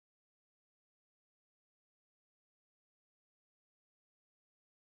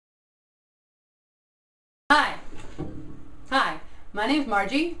Hi. Hi, my name's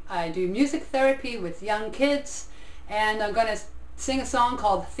Margie. I do music therapy with young kids, and I'm going to sing a song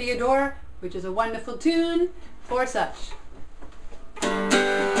called Theodore, which is a wonderful tune for such. Well,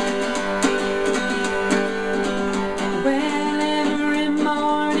 every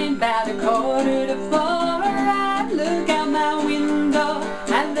morning about 3:45 I look out my window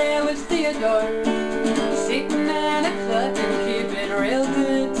and there was Theodore sitting at a cluck and keeping real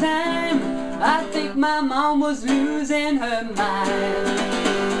good time. I think my mom was losing her mind.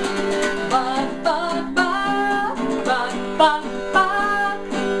 Ba ba ba ba ba ba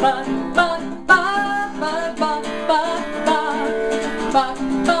ba ba ba ba ba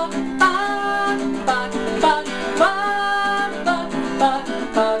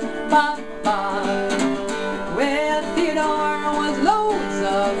ba ba. Well, Theodore was loads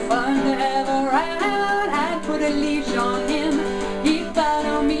of fun to have around. I put a leash on him, he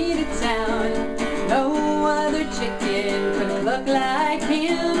followed me to town. No other chicken could cluck like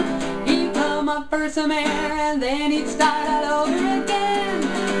him. He'd come up for some air and then he'd start all over again.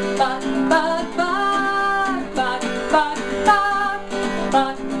 Ba ba ba ba ba ba ba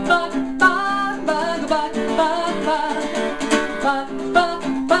ba ba ba ba ba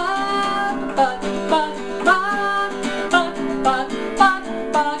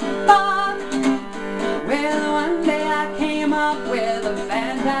ba ba. Well, one day I came up with a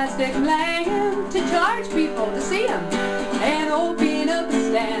fantastic plan to charge people to see him and open up a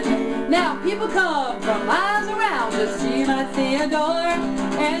stand. Now people come from miles around to see my Theodore,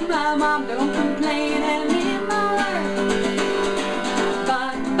 and my mom don't complain anymore.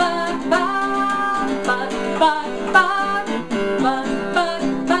 Ba ba ba ba ba ba ba ba ba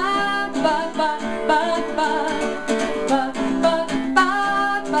ba ba ba ba ba ba ba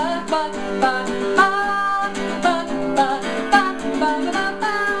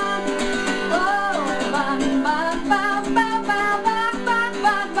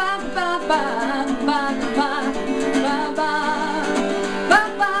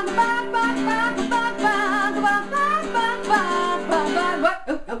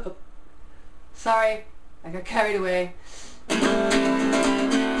Sorry, I got carried away.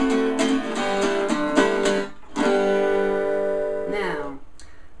 Now,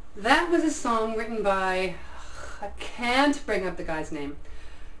 that was a song written by, I can't bring up the guy's name,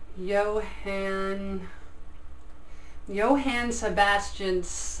 Johann Sebastian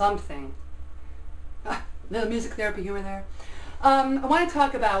something. Little music therapy humor there. I want to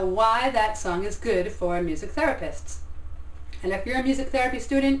talk about why that song is good for music therapists. And if you're a music therapy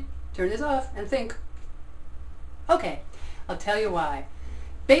student, turn this off and think. Okay, I'll tell you why.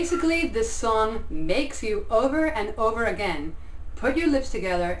 Basically, this song makes you over and over again put your lips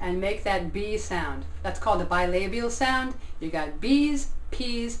together and make that B sound. That's called the bilabial sound. You got B's,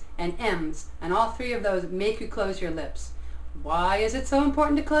 P's, and M's, and all three of those make you close your lips. Why is it so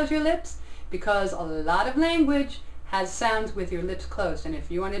important to close your lips? Because a lot of language has sounds with your lips closed, and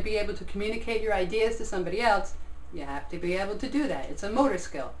if you want to be able to communicate your ideas to somebody else, you have to be able to do that. It's a motor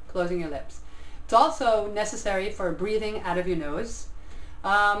skill, closing your lips. It's also necessary for breathing out of your nose,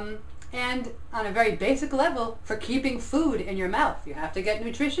 and on a very basic level, for keeping food in your mouth. You have to get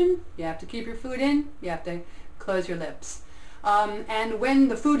nutrition, you have to keep your food in, you have to close your lips. And when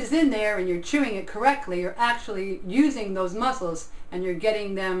the food is in there and you're chewing it correctly, you're actually using those muscles and you're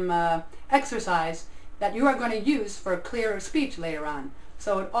getting them exercise that you are going to use for clearer speech later on.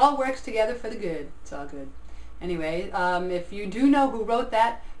 So it all works together for the good. It's all good. Anyway, if you do know who wrote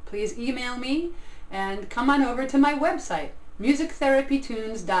that, please email me and come on over to my website,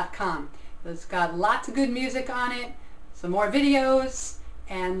 musictherapytunes.com. It's got lots of good music on it, some more videos,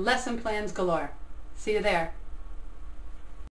 and lesson plans galore. See you there.